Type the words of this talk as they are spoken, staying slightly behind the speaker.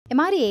Am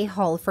I the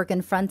a-hole for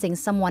confronting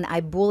someone I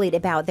bullied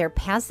about their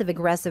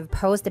passive-aggressive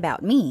post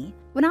about me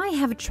when I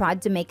have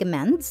tried to make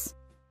amends?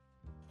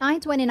 I,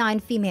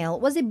 29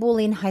 female, was a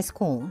bully in high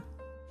school.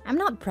 I'm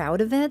not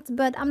proud of it,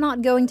 but I'm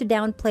not going to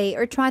downplay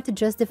or try to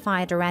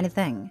justify it or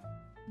anything.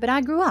 But I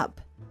grew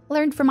up,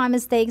 learned from my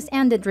mistakes,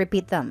 and didn't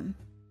repeat them.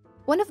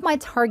 One of my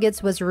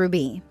targets was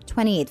Ruby,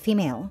 28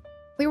 female.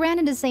 We ran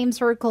in the same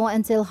circle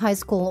until high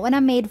school when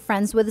I made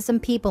friends with some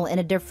people in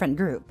a different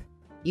group.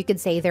 You could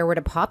say they were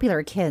the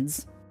popular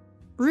kids.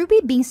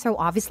 Ruby, being so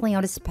obviously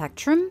on the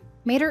spectrum,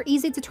 made her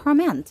easy to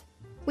torment.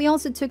 We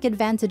also took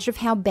advantage of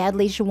how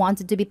badly she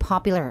wanted to be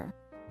popular.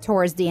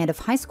 Towards the end of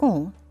high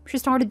school, she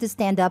started to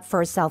stand up for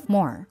herself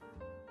more.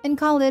 In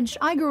college,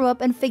 I grew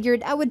up and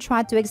figured I would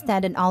try to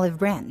extend an olive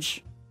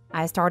branch.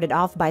 I started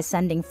off by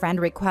sending friend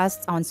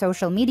requests on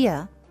social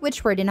media,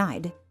 which were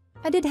denied.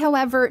 I did,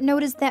 however,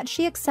 notice that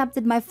she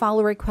accepted my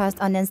follow request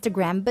on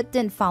Instagram but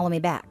didn't follow me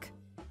back.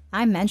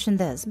 I mention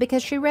this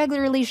because she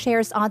regularly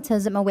shares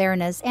autism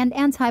awareness and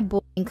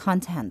anti-bullying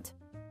content.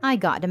 I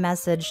got the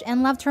message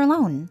and left her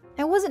alone.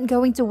 I wasn't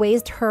going to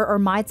waste her or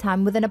my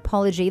time with an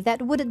apology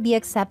that wouldn't be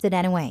accepted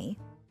anyway.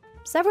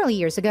 Several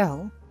years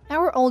ago,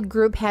 our old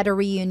group had a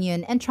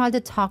reunion and tried to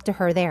talk to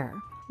her there,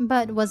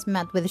 but was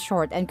met with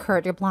short and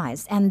curt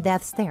replies and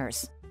death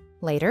stares.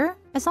 Later,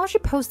 I saw she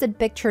posted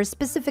pictures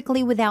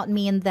specifically without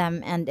me in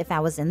them, and if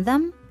I was in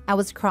them, I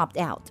was cropped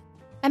out.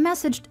 I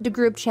messaged the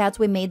group chats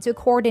we made to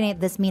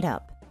coordinate this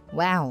meetup.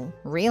 Wow,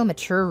 real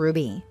mature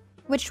Ruby,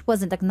 which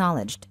wasn't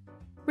acknowledged.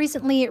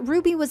 Recently,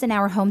 Ruby was in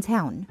our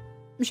hometown.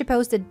 She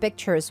posted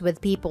pictures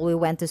with people we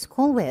went to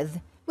school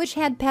with, which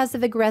had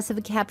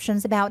passive-aggressive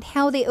captions about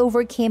how they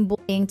overcame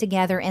bullying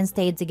together and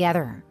stayed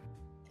together.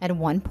 At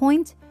one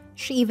point,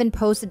 she even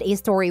posted a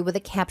story with a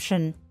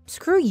caption,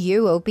 "Screw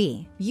you,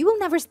 OP. You will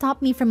never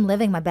stop me from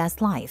living my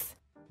best life."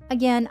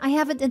 Again, I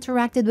haven't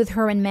interacted with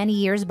her in many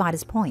years by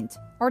this point,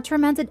 or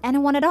tormented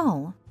anyone at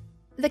all.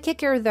 The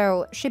kicker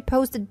though, she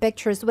posted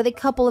pictures with a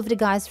couple of the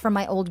guys from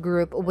my old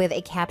group with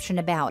a caption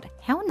about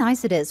how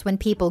nice it is when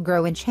people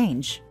grow and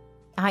change.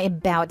 I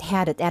about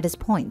had it at this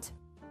point.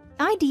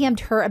 I DM'd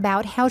her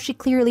about how she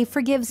clearly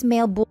forgives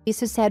male bullies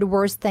who said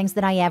worse things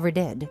than I ever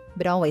did,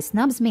 but always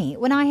snubs me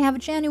when I have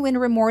genuine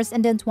remorse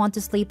and didn't want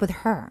to sleep with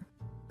her.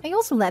 I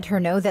also let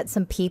her know that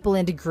some people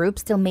in the group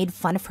still made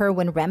fun of her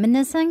when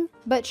reminiscing,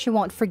 but she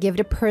won't forgive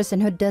the person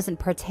who doesn't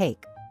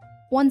partake.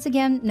 Once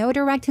again, no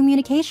direct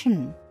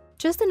communication.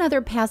 Just another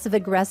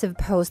passive-aggressive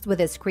post with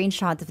a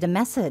screenshot of the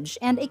message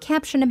and a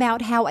caption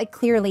about how I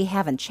clearly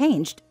haven't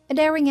changed, and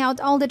airing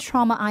out all the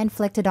trauma I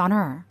inflicted on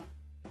her.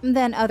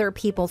 Then other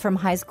people from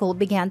high school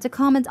began to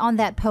comment on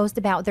that post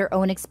about their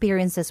own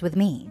experiences with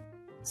me.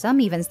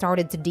 Some even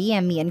started to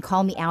DM me and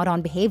call me out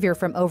on behavior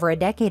from over a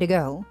decade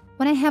ago,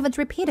 when I haven't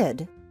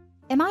repeated.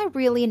 Am I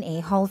really an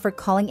a-hole for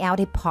calling out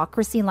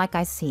hypocrisy like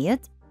I see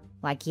it?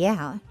 Like,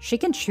 yeah, she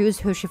can choose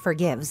who she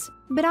forgives,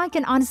 but I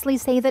can honestly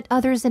say that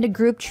others in the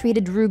group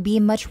treated Ruby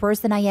much worse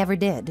than I ever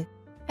did.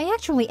 I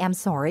actually am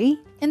sorry,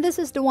 and this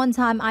is the one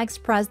time I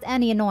expressed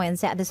any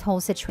annoyance at this whole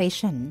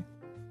situation.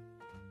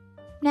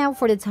 Now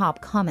for the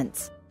top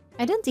comments.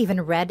 I didn't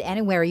even read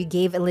anywhere you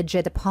gave a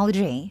legit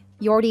apology.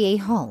 You're the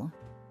a-hole.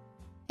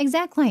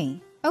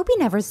 Exactly. Opie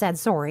never said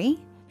sorry.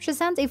 She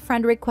sent a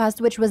friend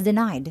request which was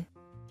denied.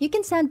 You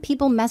can send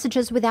people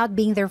messages without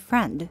being their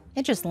friend.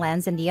 It just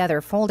lands in the other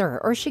folder,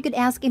 or she could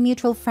ask a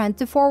mutual friend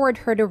to forward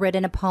her the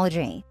written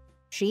apology.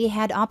 She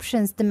had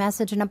options to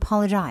message and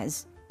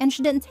apologize, and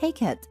she didn't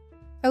take it.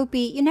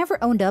 Opie, you never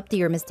owned up to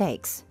your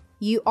mistakes.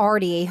 You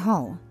are the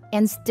a-hole,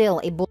 and still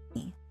a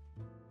bully.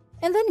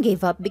 And then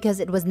gave up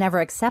because it was never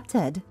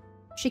accepted.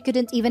 She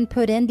couldn't even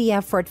put in the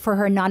effort for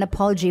her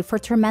non-apology for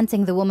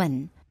tormenting the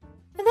woman.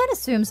 And that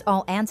assumes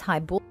all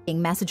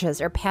anti-bullying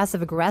messages are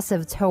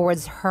passive-aggressive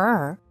towards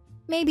her.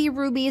 Maybe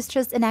Ruby is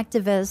just an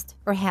activist,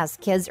 or has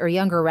kids or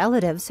younger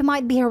relatives who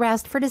might be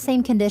harassed for the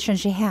same condition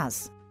she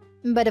has.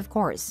 But of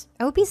course,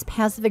 Opie's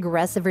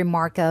passive-aggressive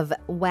remark of,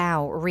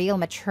 "Wow, real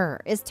mature,"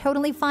 is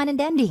totally fine and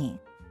dandy.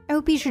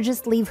 Opie should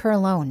just leave her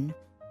alone.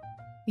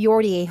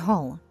 You're the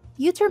a-hole.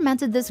 You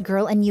tormented this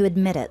girl and you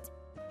admit it.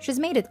 She's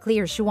made it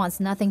clear she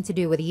wants nothing to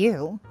do with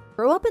you.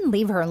 Grow up and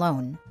leave her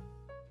alone.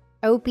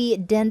 Opie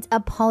didn't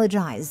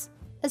apologize.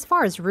 As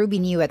far as Ruby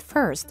knew at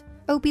first,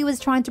 Opie was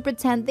trying to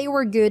pretend they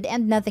were good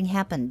and nothing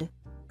happened.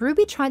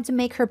 Ruby tried to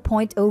make her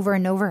point over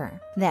and over,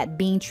 that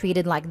being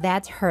treated like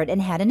that hurt and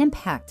had an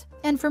impact,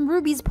 and from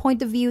Ruby's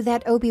point of view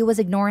that Opie was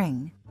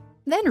ignoring.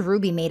 Then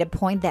Ruby made a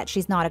point that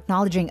she's not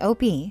acknowledging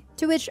Opie,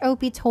 to which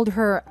Opie told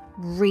her,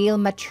 "Real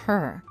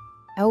mature."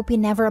 Opie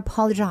never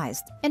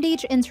apologized, and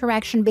each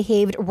interaction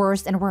behaved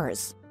worse and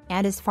worse.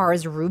 And as far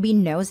as Ruby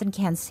knows and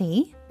can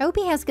see,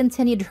 Opie has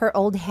continued her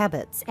old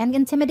habits and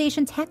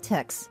intimidation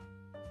tactics.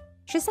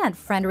 She sent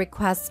friend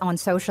requests on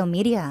social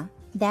media.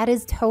 That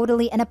is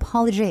totally an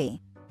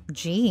apology.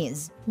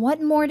 Jeez,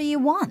 what more do you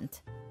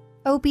want?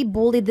 Opie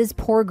bullied this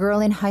poor girl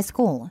in high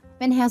school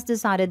and has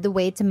decided the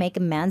way to make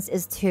amends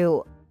is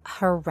to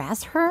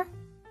harass her?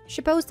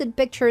 She posted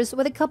pictures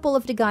with a couple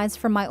of the guys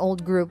from my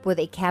old group with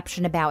a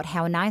caption about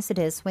how nice it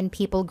is when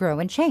people grow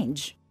and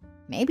change.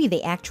 Maybe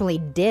they actually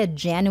did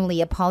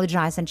genuinely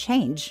apologize and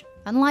change,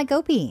 unlike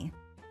OP.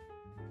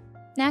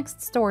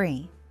 Next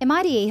story. Am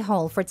I the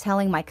a-hole for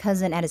telling my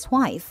cousin and his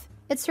wife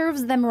it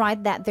serves them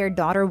right that their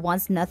daughter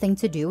wants nothing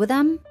to do with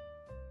them?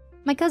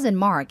 My cousin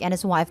Mark and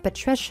his wife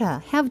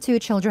Patricia have 2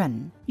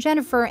 children,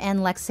 Jennifer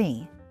and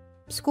Lexi.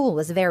 School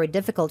was very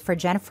difficult for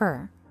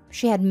Jennifer.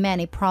 She had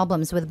many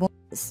problems with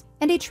boys,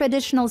 and a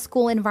traditional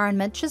school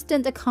environment just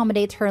didn't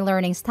accommodate her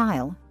learning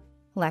style.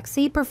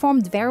 Lexi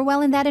performed very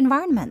well in that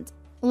environment.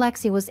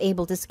 Lexi was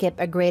able to skip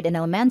a grade in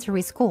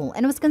elementary school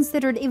and was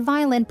considered a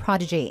violin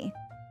prodigy.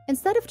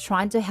 Instead of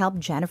trying to help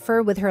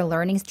Jennifer with her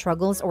learning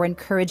struggles or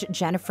encourage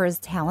Jennifer's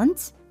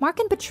talents,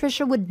 Mark and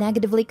Patricia would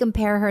negatively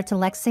compare her to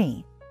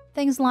Lexi.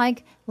 Things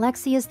like,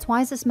 Lexi has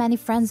twice as many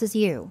friends as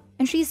you,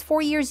 and she's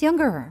 4 years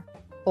younger.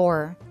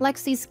 Or,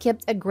 Lexi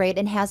skipped a grade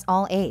and has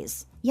all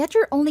A's, yet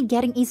you're only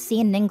getting a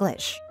C in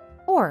English.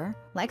 Or,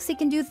 Lexi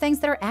can do things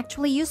that are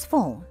actually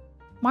useful.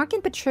 Mark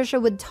and Patricia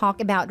would talk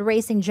about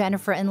raising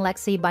Jennifer and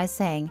Lexi by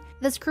saying,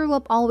 the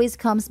screw-up always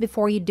comes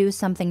before you do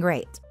something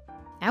great.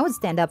 I would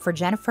stand up for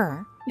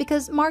Jennifer,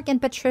 because Mark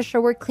and Patricia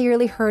were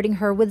clearly hurting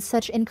her with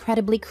such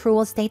incredibly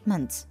cruel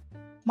statements.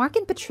 Mark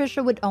and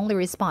Patricia would only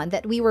respond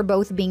that we were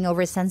both being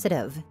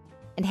oversensitive,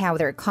 and how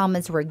their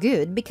comments were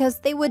good because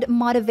they would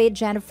motivate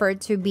Jennifer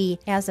to be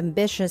as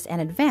ambitious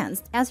and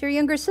advanced as her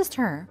younger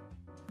sister.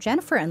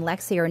 Jennifer and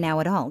Lexi are now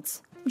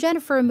adults.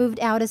 Jennifer moved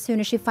out as soon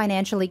as she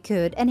financially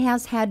could and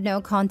has had no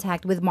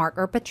contact with Mark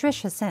or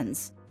Patricia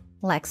since.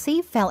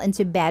 Lexi fell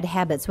into bad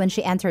habits when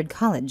she entered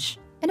college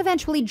and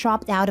eventually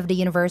dropped out of the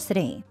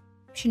university.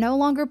 She no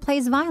longer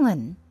plays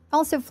violin,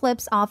 also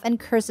flips off and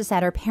curses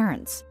at her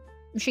parents.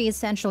 She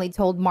essentially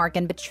told Mark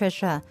and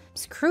Patricia,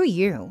 screw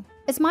you.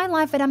 It's my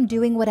life and I'm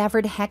doing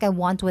whatever the heck I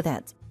want with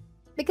it.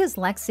 Because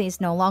Lexi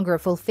is no longer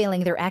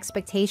fulfilling their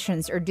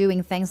expectations or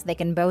doing things they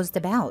can boast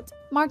about,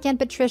 Mark and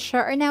Patricia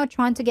are now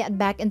trying to get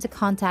back into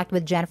contact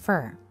with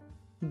Jennifer.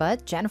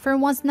 But Jennifer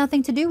wants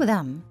nothing to do with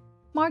them.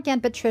 Mark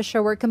and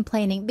Patricia were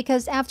complaining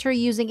because after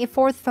using a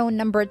 4th phone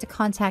number to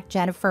contact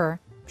Jennifer,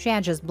 she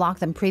had just blocked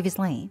them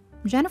previously.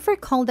 Jennifer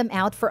called them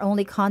out for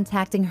only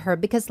contacting her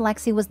because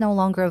Lexi was no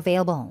longer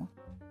available.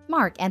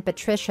 Mark and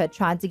Patricia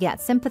tried to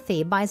get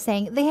sympathy by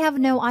saying they have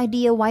no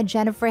idea why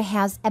Jennifer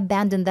has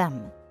abandoned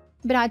them.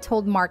 But I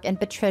told Mark and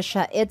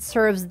Patricia it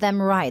serves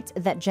them right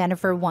that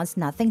Jennifer wants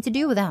nothing to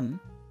do with them.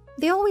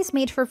 They always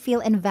made her feel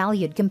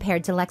invalued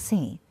compared to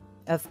Lexi.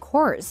 Of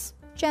course,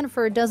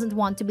 Jennifer doesn't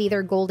want to be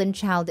their golden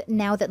child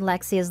now that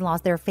Lexi has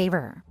lost their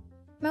favor.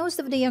 Most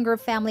of the younger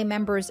family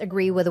members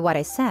agree with what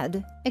I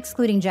said,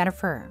 excluding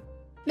Jennifer.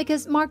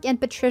 Because Mark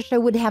and Patricia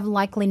would have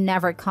likely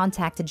never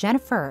contacted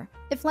Jennifer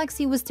if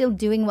Lexi was still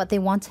doing what they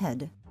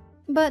wanted.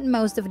 But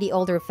most of the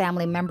older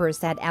family members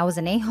said I was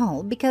an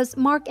a-hole because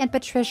Mark and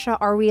Patricia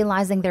are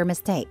realizing their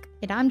mistake,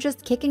 and I'm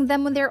just kicking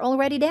them when they're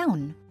already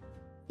down.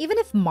 Even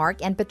if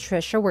Mark and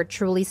Patricia were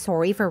truly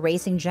sorry for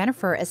raising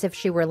Jennifer as if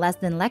she were less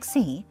than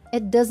Lexi,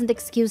 it doesn't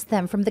excuse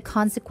them from the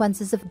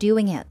consequences of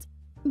doing it.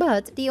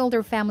 But the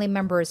older family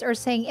members are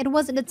saying it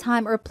wasn't a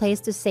time or place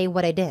to say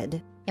what I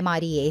did. Am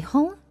I the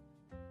a-hole?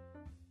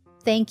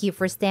 Thank you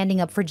for standing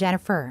up for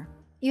Jennifer.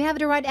 You have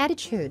the right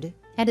attitude,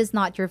 and it's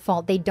not your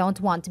fault they don't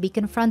want to be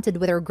confronted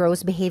with her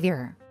gross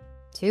behavior.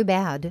 Too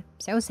bad.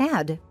 So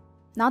sad.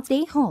 Not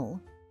the a-hole.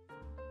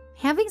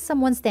 Having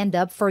someone stand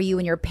up for you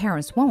when your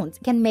parents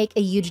won't can make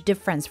a huge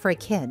difference for a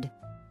kid.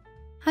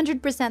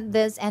 100%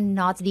 this and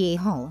not the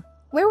a-hole.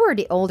 Where were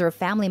the older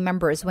family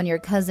members when your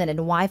cousin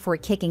and wife were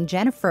kicking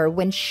Jennifer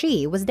when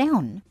she was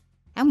down?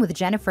 I'm with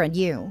Jennifer and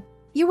you.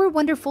 You were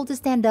wonderful to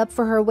stand up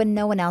for her when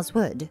no one else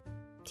would.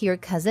 To your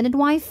cousin and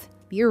wife,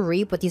 you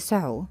reap what you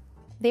sow.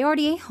 They are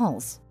the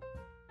a-holes.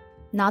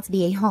 Not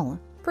the a-hole.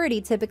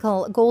 Pretty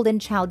typical golden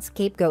child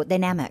scapegoat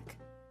dynamic.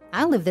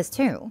 I live this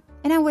too,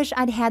 and I wish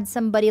I'd had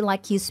somebody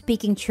like you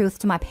speaking truth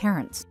to my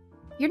parents.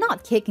 You're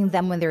not kicking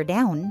them when they're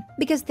down,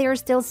 because they're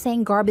still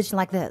saying garbage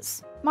like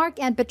this.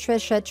 Mark and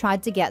Patricia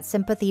tried to get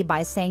sympathy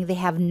by saying they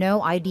have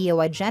no idea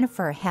why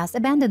Jennifer has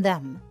abandoned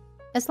them.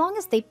 As long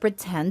as they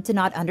pretend to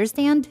not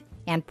understand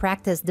and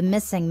practice the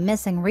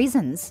missing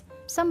reasons,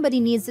 somebody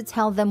needs to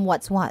tell them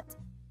what's what.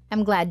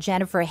 I'm glad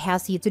Jennifer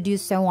has you to do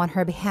so on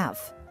her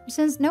behalf,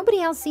 since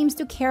nobody else seems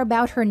to care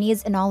about her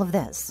needs in all of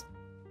this.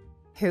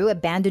 Who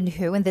abandoned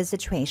who in this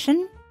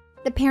situation?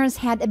 The parents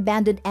had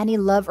abandoned any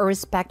love or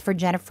respect for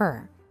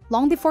Jennifer,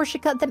 long before she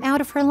cut them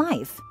out of her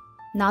life.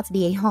 Not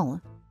the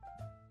a-hole.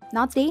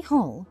 Not the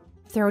a-hole.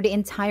 Throw the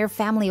entire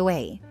family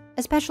away,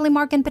 especially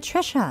Mark and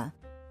Patricia.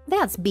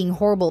 That's being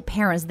horrible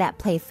parents that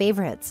play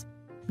favorites.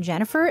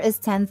 Jennifer is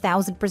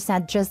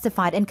 10,000%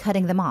 justified in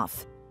cutting them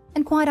off.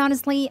 And quite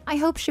honestly, I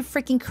hope she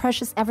freaking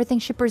crushes everything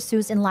she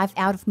pursues in life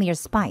out of mere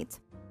spite.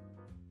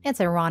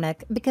 It's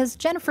ironic because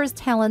Jennifer's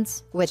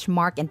talents, which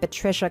Mark and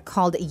Patricia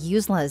called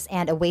useless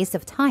and a waste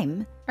of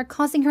time, are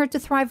causing her to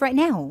thrive right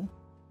now.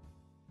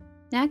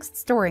 Next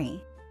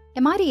story.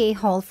 Am I the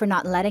a-hole for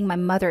not letting my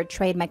mother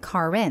trade my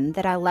car in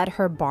that I let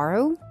her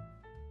borrow?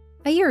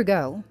 A year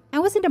ago, I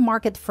was in the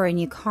market for a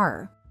new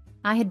car.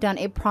 I had done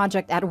a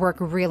project at work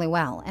really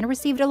well and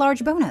received a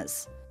large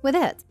bonus. With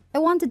it, I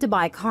wanted to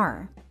buy a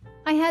car.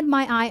 I had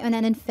my eye on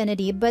an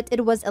Infinity, but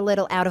it was a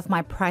little out of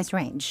my price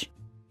range.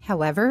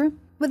 However,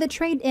 with a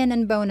trade-in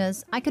and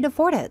bonus, I could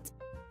afford it.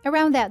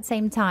 Around that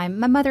same time,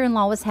 my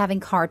mother-in-law was having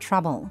car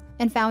trouble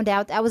and found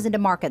out I was in the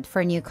market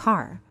for a new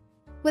car.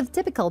 With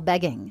typical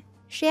begging,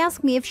 she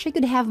asked me if she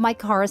could have my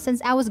car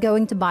since I was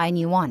going to buy a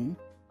new one.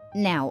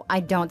 Now,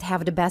 I don't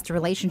have the best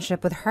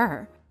relationship with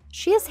her.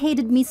 She has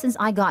hated me since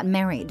I got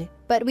married,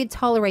 but we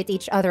tolerate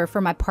each other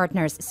for my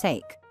partner's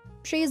sake.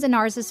 She is a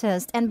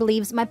narcissist and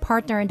believes my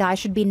partner and I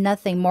should be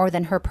nothing more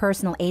than her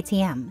personal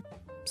ATM.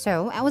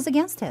 So I was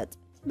against it,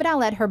 but I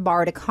let her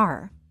borrow the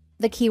car.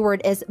 The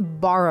keyword is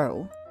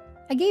borrow.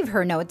 I gave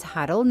her no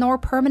title nor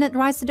permanent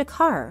rights to the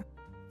car.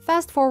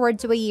 Fast forward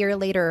to a year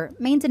later,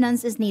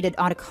 maintenance is needed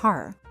on the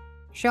car.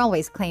 She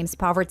always claims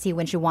poverty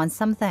when she wants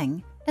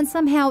something, and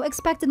somehow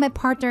expected my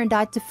partner and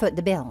I to foot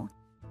the bill.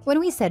 When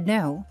we said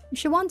no,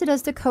 she wanted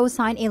us to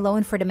co-sign a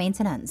loan for the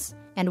maintenance,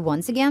 and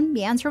once again,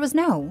 the answer was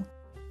no.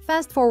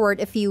 Fast forward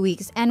a few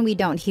weeks and we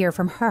don't hear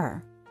from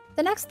her.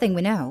 The next thing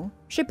we know,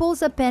 she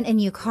pulls up in a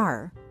new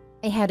car.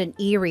 I had an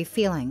eerie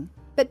feeling,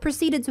 but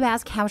proceeded to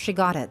ask how she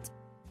got it.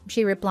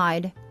 She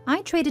replied,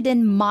 "I traded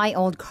in my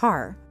old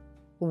car."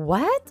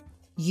 What?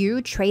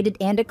 You traded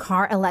in the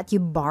car I let you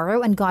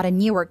borrow and got a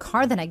newer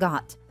car than I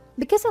got?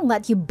 Because I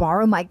let you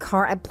borrow my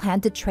car I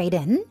planned to trade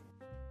in?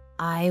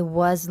 I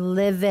was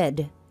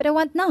livid, but I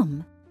went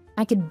numb.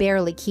 I could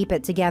barely keep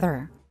it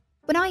together.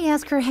 When I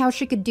asked her how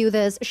she could do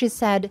this, she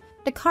said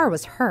the car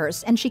was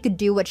hers and she could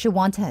do what she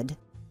wanted.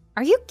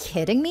 Are you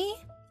kidding me?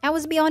 I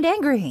was beyond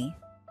angry.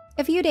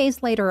 A few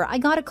days later, I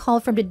got a call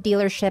from the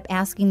dealership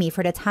asking me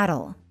for the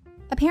title.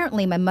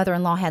 Apparently, my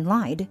mother-in-law had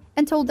lied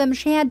and told them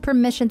she had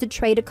permission to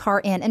trade a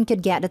car in and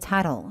could get the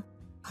title.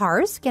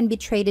 Cars can be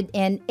traded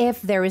in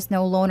if there is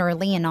no loan or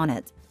lien on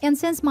it, and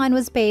since mine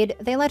was paid,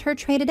 they let her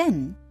trade it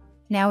in.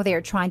 Now they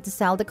are trying to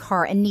sell the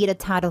car and need a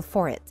title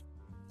for it.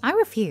 I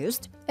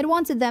refused and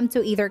wanted them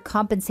to either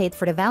compensate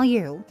for the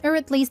value or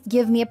at least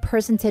give me a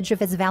percentage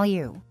of its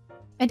value.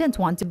 I didn't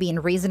want to be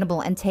unreasonable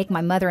and take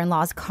my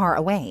mother-in-law's car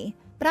away,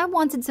 but I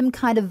wanted some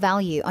kind of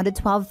value on the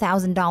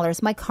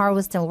 $12,000 my car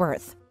was still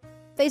worth.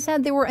 They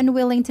said they were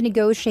unwilling to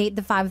negotiate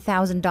the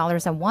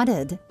 $5,000 I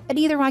wanted, and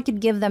either I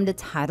could give them the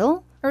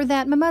title or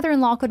that my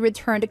mother-in-law could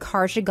return the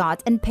car she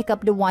got and pick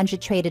up the one she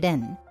traded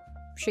in.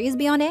 She's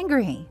beyond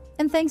angry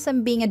and thinks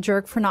I'm being a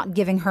jerk for not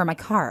giving her my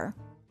car.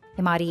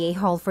 Am I the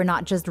a-hole for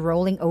not just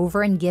rolling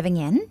over and giving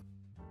in?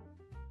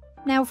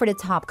 Now for the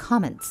top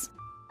comments.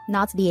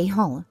 Not the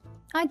a-hole.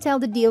 I tell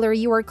the dealer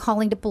you are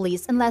calling the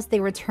police unless they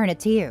return it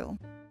to you.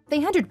 They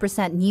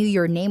 100% knew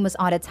your name was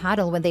on the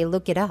title when they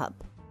looked it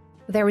up.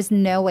 There was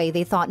no way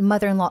they thought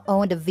mother-in-law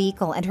owned a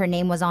vehicle and her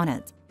name was on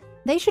it.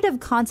 They should have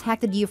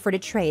contacted you for the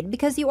trade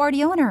because you are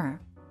the owner.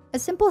 A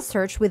simple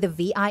search with a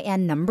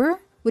VIN number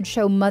would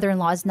show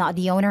mother-in-law is not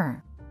the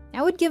owner.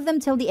 I would give them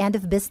till the end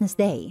of business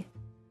day.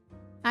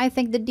 I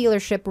think the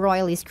dealership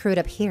royally screwed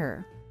up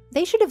here.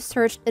 They should have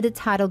searched the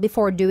title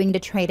before doing the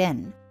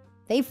trade-in.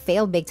 They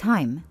failed big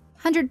time.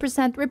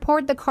 100%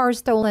 report the car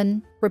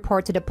stolen,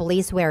 report to the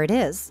police where it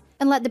is,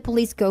 and let the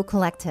police go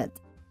collect it.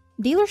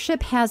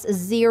 Dealership has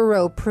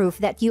zero proof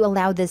that you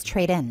allowed this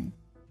trade-in.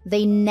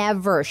 They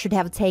never should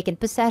have taken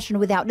possession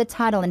without the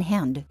title in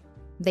hand.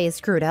 They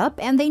screwed up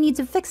and they need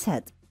to fix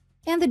it.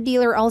 And the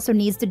dealer also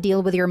needs to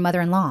deal with your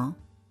mother-in-law.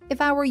 If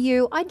I were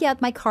you, I'd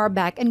get my car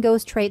back and go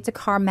straight to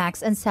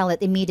CarMax and sell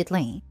it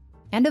immediately.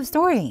 End of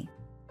story.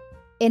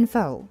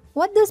 Info.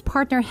 What does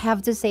partner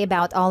have to say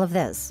about all of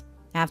this?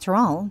 After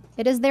all,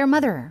 it is their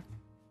mother.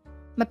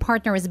 My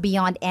partner is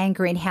beyond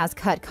angry and has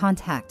cut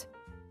contact.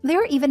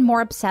 They're even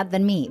more upset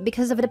than me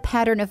because of the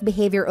pattern of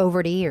behavior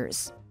over the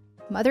years.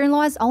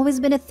 Mother-in-law has always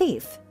been a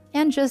thief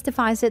and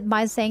justifies it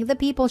by saying the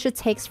people she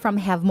takes from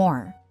have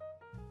more.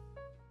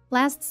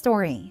 Last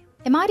story.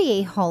 Am I the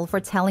a-hole for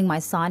telling my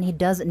son he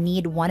doesn't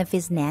need one of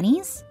his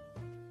nannies?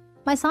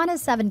 My son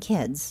has 7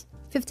 kids.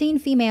 15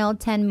 female,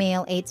 10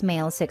 male, 8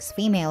 male, 6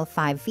 female,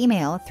 5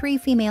 female, 3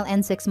 female,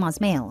 and 6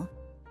 months male.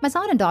 My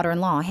son and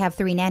daughter-in-law have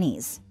 3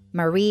 nannies.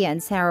 Maria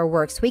and Sarah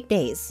works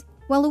weekdays,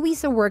 while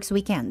Luisa works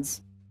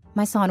weekends.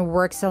 My son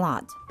works a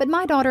lot, but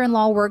my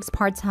daughter-in-law works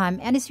part-time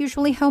and is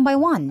usually home by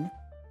 1.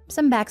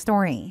 Some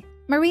backstory.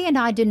 Maria and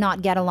I do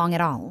not get along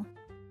at all.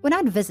 When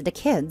I'd visit the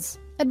kids,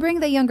 I'd bring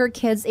the younger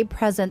kids a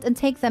present and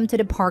take them to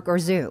the park or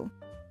zoo.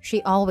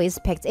 She always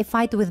picked a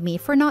fight with me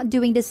for not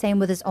doing the same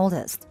with his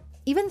oldest,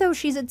 even though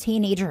she's a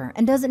teenager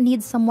and doesn't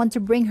need someone to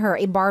bring her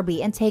a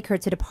Barbie and take her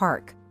to the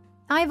park.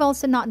 I've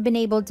also not been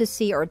able to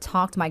see or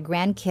talk to my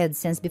grandkids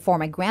since before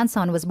my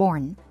grandson was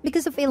born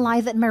because of a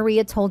lie that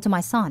Maria told to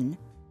my son.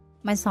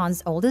 My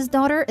son's oldest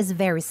daughter is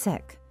very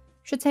sick.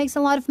 She takes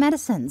a lot of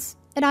medicines,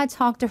 and I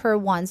talked to her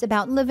once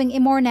about living a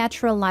more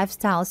natural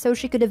lifestyle so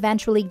she could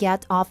eventually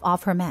get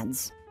off her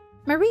meds.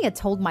 Maria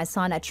told my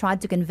son I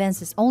tried to convince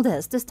his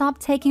oldest to stop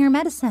taking her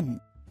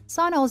medicine.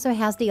 Son also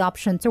has the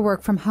option to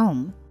work from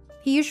home.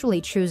 He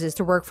usually chooses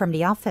to work from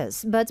the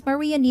office, but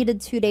Maria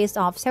needed 2 days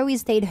off so he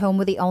stayed home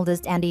with the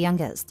oldest and the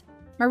youngest.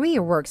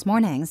 Maria works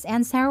mornings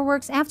and Sarah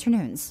works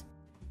afternoons.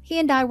 He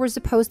and I were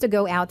supposed to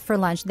go out for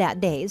lunch that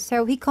day,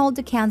 so he called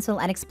to cancel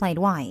and explained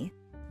why.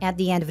 At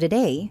the end of the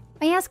day,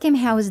 I asked him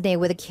how his day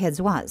with the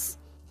kids was,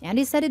 and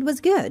he said it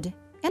was good,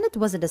 and it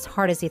wasn't as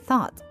hard as he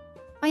thought.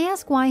 I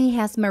asked why he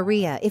has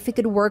Maria if he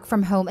could work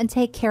from home and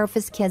take care of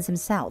his kids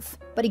himself,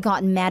 but he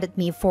got mad at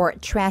me for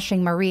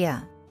trashing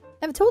Maria.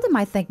 I've told him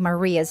I think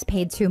Maria's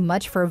paid too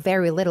much for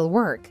very little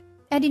work,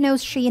 and he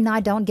knows she and I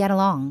don't get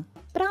along.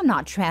 But I'm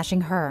not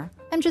trashing her.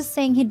 I'm just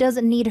saying he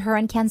doesn't need her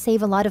and can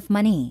save a lot of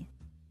money.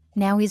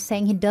 Now he's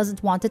saying he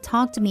doesn't want to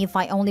talk to me if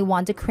I only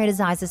want to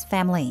criticize his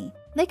family.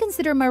 They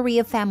consider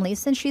Maria family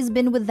since she's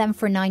been with them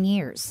for 9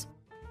 years.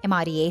 Am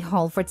I the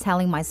a-hole for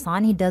telling my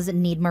son he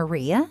doesn't need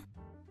Maria?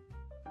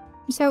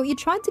 So you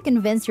tried to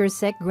convince your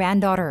sick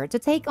granddaughter to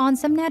take on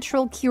some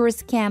natural cure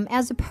scam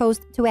as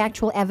opposed to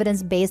actual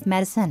evidence-based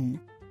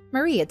medicine.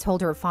 Maria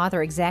told her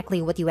father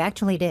exactly what you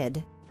actually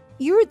did.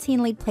 You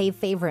routinely play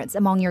favorites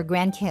among your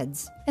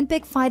grandkids and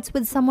pick fights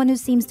with someone who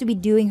seems to be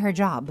doing her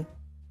job.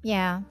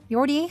 Yeah,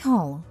 you're the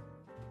a-hole.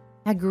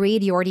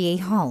 Agreed, you're the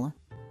a-hole.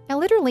 I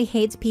literally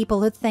hate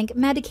people who think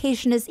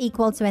medication is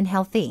equal to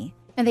unhealthy,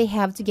 and they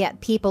have to get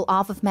people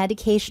off of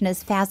medication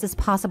as fast as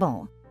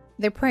possible.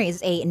 They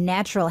praise a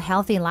natural,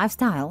 healthy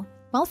lifestyle,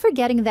 while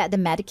forgetting that the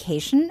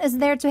medication is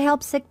there to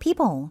help sick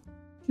people.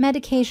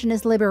 Medication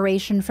is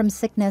liberation from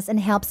sickness and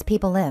helps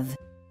people live.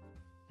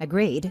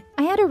 Agreed.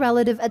 I had a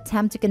relative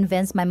attempt to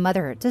convince my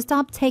mother to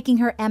stop taking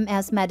her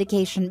MS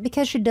medication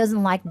because she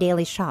doesn't like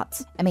daily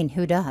shots. I mean,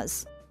 who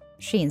does?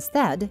 She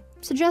instead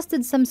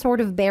suggested some sort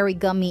of berry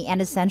gummy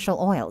and essential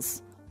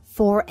oils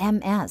for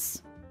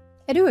MS.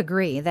 I do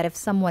agree that if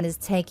someone is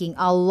taking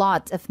a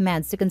lot of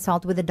meds to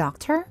consult with a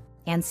doctor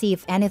and see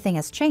if anything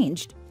has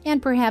changed,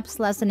 and perhaps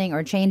lessening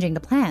or changing the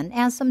plan,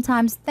 as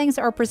sometimes things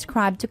are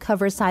prescribed to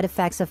cover side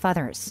effects of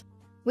others.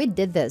 We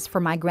did this for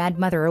my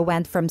grandmother who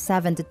went from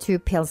 7 to 2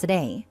 pills a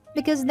day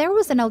because there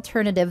was an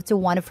alternative to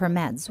one of her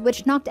meds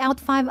which knocked out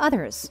 5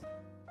 others.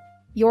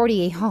 You're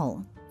the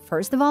a-hole.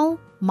 First of all,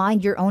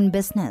 mind your own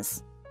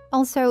business.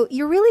 Also,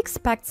 you really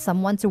expect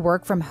someone to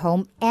work from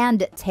home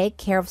and take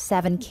care of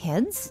 7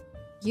 kids?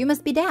 You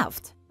must be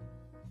daft.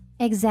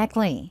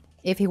 Exactly.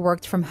 If he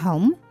worked from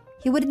home,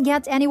 he wouldn't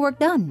get any work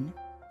done.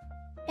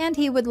 And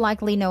he would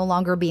likely no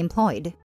longer be employed.